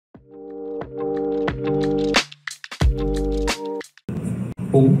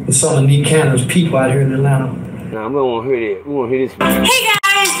with some of these kind of people out here in Atlanta. Nah, we don't want to hear that. We want to hear this. Hey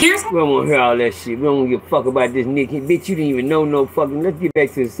guys, here's. We don't want to hear all that shit. We don't give a fuck about this Nick. Bitch, you didn't even know no fucking. Let's get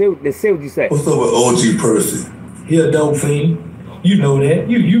back to the. Let's say what you say. What's up with OG Percy? He a dope fiend. You know that.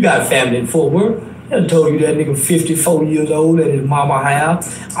 You got family in Fort Worth. I told you that nigga 54 years old at his mama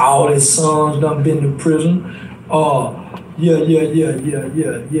house. All his sons done been to prison. Yeah.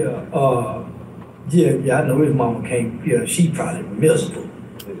 I know his mama came. Yeah, she probably miserable.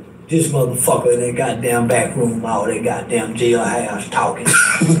 This motherfucker in that goddamn back room, all that goddamn jailhouse talking.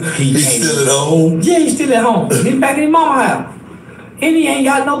 He's still at home? Yeah, he's still at home. He's back in his mama house. And he ain't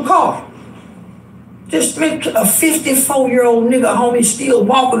got no car. Just a 54-year-old nigga, homie, still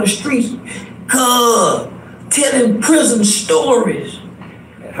walking the streets, telling prison stories.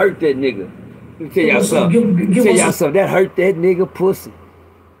 That hurt that nigga. Let me tell y'all something. That hurt that nigga pussy.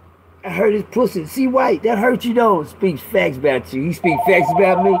 That hurt his pussy. See, White, that hurt you don't speak facts about you. He speak facts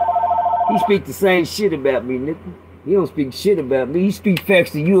about me. He speak the same shit about me, nigga. He don't speak shit about me. He speak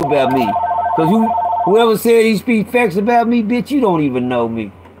facts to you about me. Cause whoever said he speak facts about me, bitch, you don't even know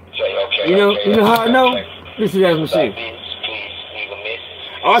me. You know how I know? Listen to that machine.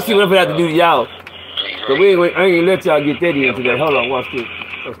 Oh, I see what I'm gonna have to do to y'all. So I ain't gonna let y'all get that in today. Hold on, watch this.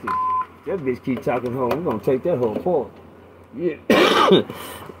 Watch this. That bitch keep talking home. We're gonna take that whole apart. Yeah.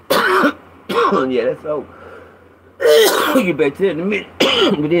 Yeah, that's all. We'll get back to that in a minute.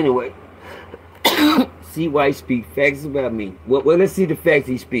 But anyway, see why he speak facts about me. Well, let's see the facts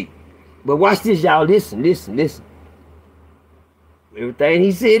he speak. But watch this, y'all. Listen. Everything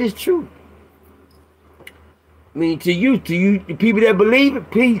he said is true. I mean, to you, the people that believe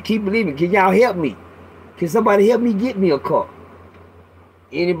it, please keep believing. Can y'all help me? Can somebody help me get me a car?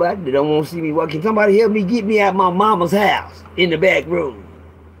 Anybody that don't want to see me walk, can somebody help me get me out my mama's house in the back room?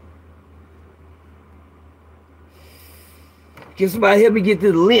 Can somebody help me get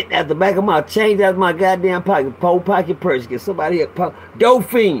this lint out the back of my change out of my goddamn pocket, pole pocket purse? Can somebody help? Dope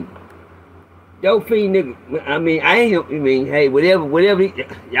fiend nigga. I mean, hey, whatever.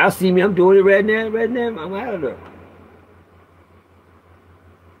 Y'all see me, I'm doing it right now. I'm out of there.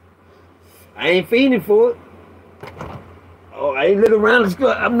 I ain't fiending for it. Oh, I ain't looking around the school.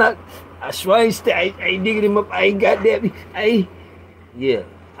 I'm not, I swear I ain't digging him up. I ain't got that. Yeah,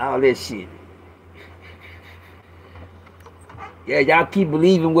 all that shit. Yeah, y'all keep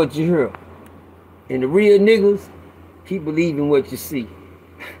believing what you hear. And the real niggas, keep believing what you see.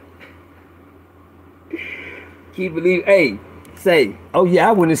 Keep believing. Hey, say, oh yeah,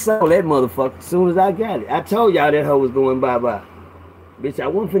 I went and saw that motherfucker as soon as I got it. I told y'all that hoe was going bye-bye. Bitch, I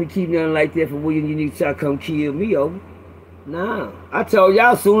wasn't finna keep nothing like that for William. You need to try to come kill me over. Nah, I told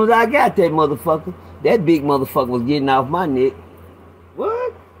y'all as soon as I got that motherfucker, that big motherfucker was getting off my neck.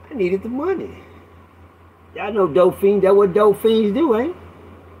 What? I needed the money. Y'all know dope fiends. That's what dope fiends do, ain't it?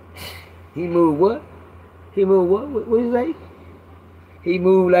 He moved what? He moved what? What you say? He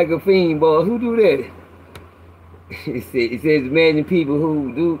moved like a fiend, boy. Who do that? It says imagine people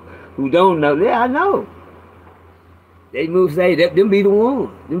who don't know. Yeah, I know. They move, say, them be the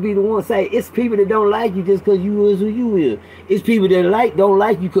one. Them be the one. Say, it's people that don't like you just because you is who you is. It's people that don't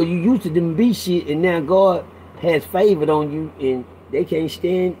like you because you used to them be shit, and now God has favored on you, and they can't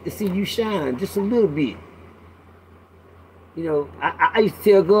stand to see you shine just a little bit. You know, I used to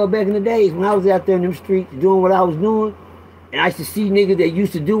tell God back in the days when I was out there in them streets doing what I was doing, and I used to see niggas that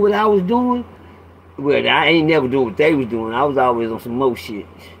used to do what I was doing. Well, I ain't never doing what they was doing. I was always on some more shit.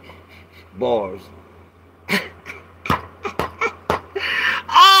 Bars.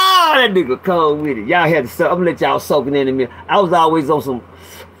 Oh, that nigga cold with it. Y'all had to, I'm gonna let y'all soak it in a minute. I was always on some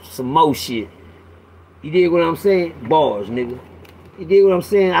more shit. You dig what I'm saying? Bars, nigga. You dig what I'm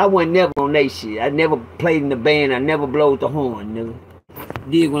saying? I wasn't never on that shit. I never played in the band. I never blowed the horn, nigga.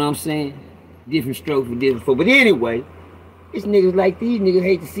 You dig what I'm saying? Different strokes for different folks. But anyway, it's niggas like these niggas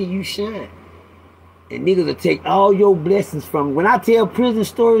hate to see you shine. And niggas will take all your blessings from you. When I tell prison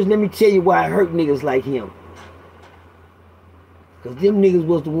stories, let me tell you why I hurt niggas like him. Because them niggas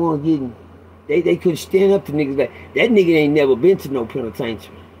was the ones getting, they couldn't stand up to niggas like, that nigga ain't never been to no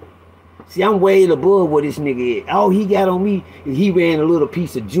penitentiary. See, I'm way above what this nigga is. All he got on me is he ran a little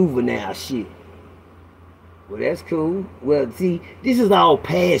piece of juvenile shit. Well, that's cool. Well, see, this is all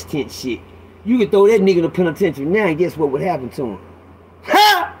past tense shit. You could throw that nigga in the penitentiary now and guess what would happen to him?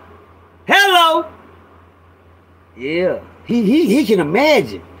 Ha! Hello! Yeah, he can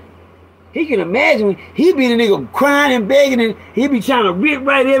imagine. He can imagine. He be the nigga crying and begging and he be trying to rip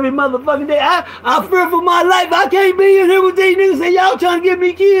right every motherfucking day. I fear for my life. I can't be in here with these niggas say y'all trying to get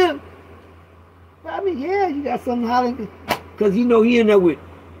me killed. I mean, yeah, you got something hollering. Because you know he in there with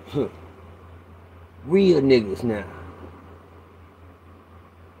real niggas now.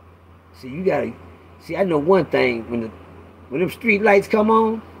 See, you gotta, see, I know one thing, when them street lights come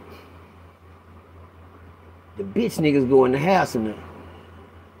on, the bitch niggas go in the house and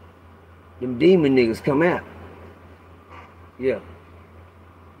them demon niggas come out. Yeah. You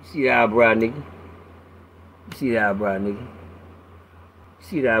see the eyebrow, nigga? You see the eyebrow, nigga? You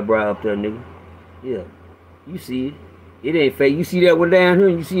see the eyebrow up there, nigga? Yeah. You see it. It ain't fake. You see that one down here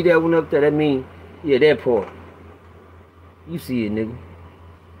and you see that one up there? That mean, yeah, that part. You see it, nigga.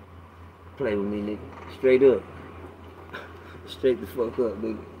 Play with me, nigga. Straight up. Straight the fuck up,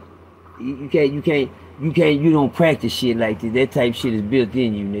 nigga. You don't practice shit like this. That type of shit is built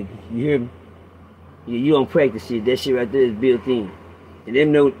in you, nigga. You hear me? Yeah, you don't practice shit. That shit right there is built in. And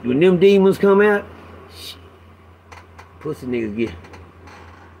them know when them demons come out, pussy niggas get,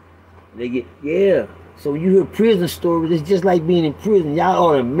 yeah. So you hear prison stories, it's just like being in prison. Y'all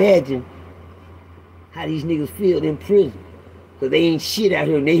ought to imagine how these niggas feel in prison. Cause they ain't shit out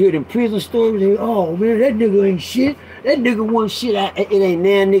here. And they hear them prison stories, they oh man, that nigga ain't shit. That nigga wasn't shit. It ain't now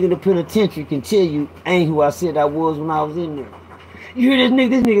nigga in the penitentiary can tell you I ain't who I said I was when I was in there. You hear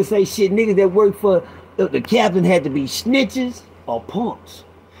this nigga say shit, niggas that work for the captain had to be snitches or punks.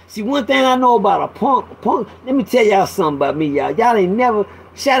 See, one thing I know about a punk, let me tell y'all something about me, y'all. Y'all ain't never,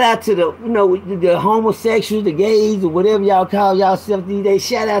 shout out to the, you know, the homosexuals, the gays, or whatever y'all call yourself these days,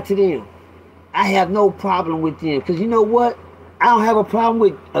 shout out to them. I have no problem with them, because you know what? I don't have a problem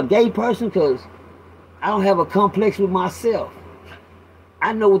with a gay person, because I don't have a complex with myself.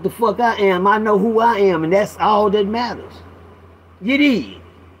 I know what the fuck I am. I know who I am, and that's all that matters. You dig?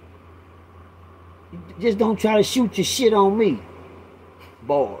 Just don't try to shoot your shit on me.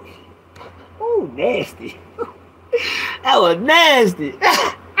 Boys. Ooh, nasty. That was nasty.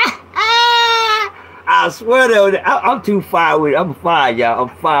 I swear that I'm too fire with it. I'm fire, y'all.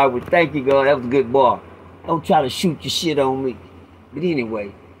 I'm fire with it. Thank you, God. That was a good bar. Don't try to shoot your shit on me. But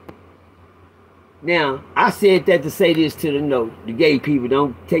anyway. Now, I said that to say this to the note. The gay people,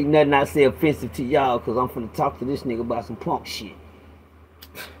 don't take nothing I say offensive to y'all, because I'm finna talk to this nigga about some punk shit.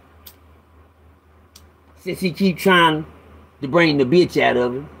 Since he keep trying to bring the bitch out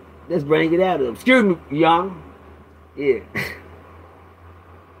of him, let's bring it out of him. Excuse me, y'all. Yeah.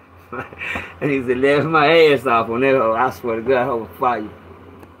 And he said, laugh my ass off on that hoe. I swear to God, I will fire you.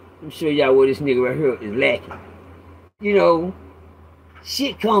 Let me show y'all what this nigga right here is lacking. You know,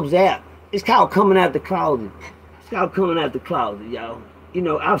 shit comes out. It's called coming out the closet. It's called coming out the closet, y'all. You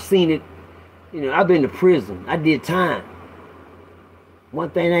know, I've seen it. You know, I've been to prison. I did time. One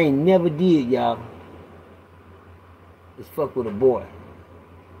thing I ain't never did, y'all, is fuck with a boy.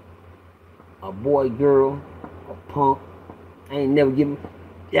 A boy, girl, a punk. I ain't never given.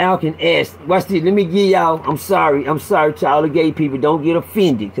 Y'all can ask. Watch this. Let me give y'all. I'm sorry to all the gay people. Don't get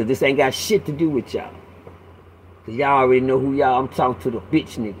offended, because this ain't got shit to do with y'all. Because y'all already know who y'all. I'm talking to the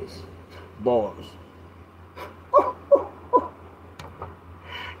bitch niggas. Boys.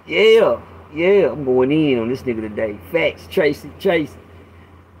 Yeah, I'm going in on this nigga today. Facts, Tracy.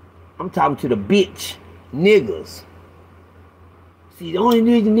 I'm talking to the bitch niggas. See, the only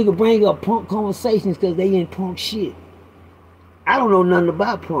reason nigga bring up punk conversations because they in punk shit. I don't know nothing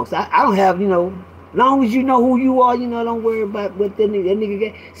about punks. I don't have, you know, long as you know who you are, you know, don't worry about what that nigga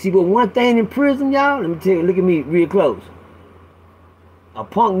get. See, but one thing in prison, y'all, let me tell you, look at me real close. A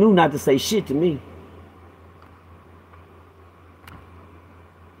punk knew not to say shit to me.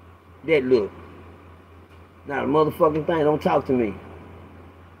 That look. Not a motherfucking thing. Don't talk to me.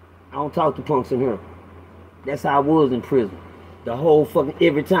 I don't talk to punks in here. That's how I was in prison. The whole fucking,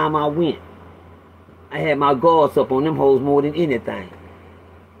 every time I went, I had my guards up on them hoes more than anything.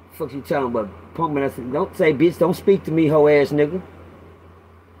 Fuck you talking about? Punk man, I said, don't say bitch, don't speak to me, hoe ass nigga.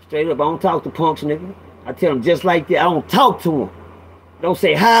 Straight up, I don't talk to punks, nigga. I tell them just like that, I don't talk to them. Don't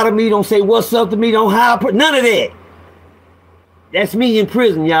say hi to me, don't say what's up to me, don't hi, none of that. That's me in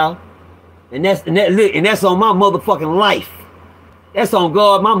prison, y'all. And that's on my motherfucking life. That's on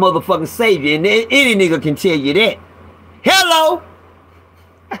God, my motherfucking savior. And any nigga can tell you that. Hello!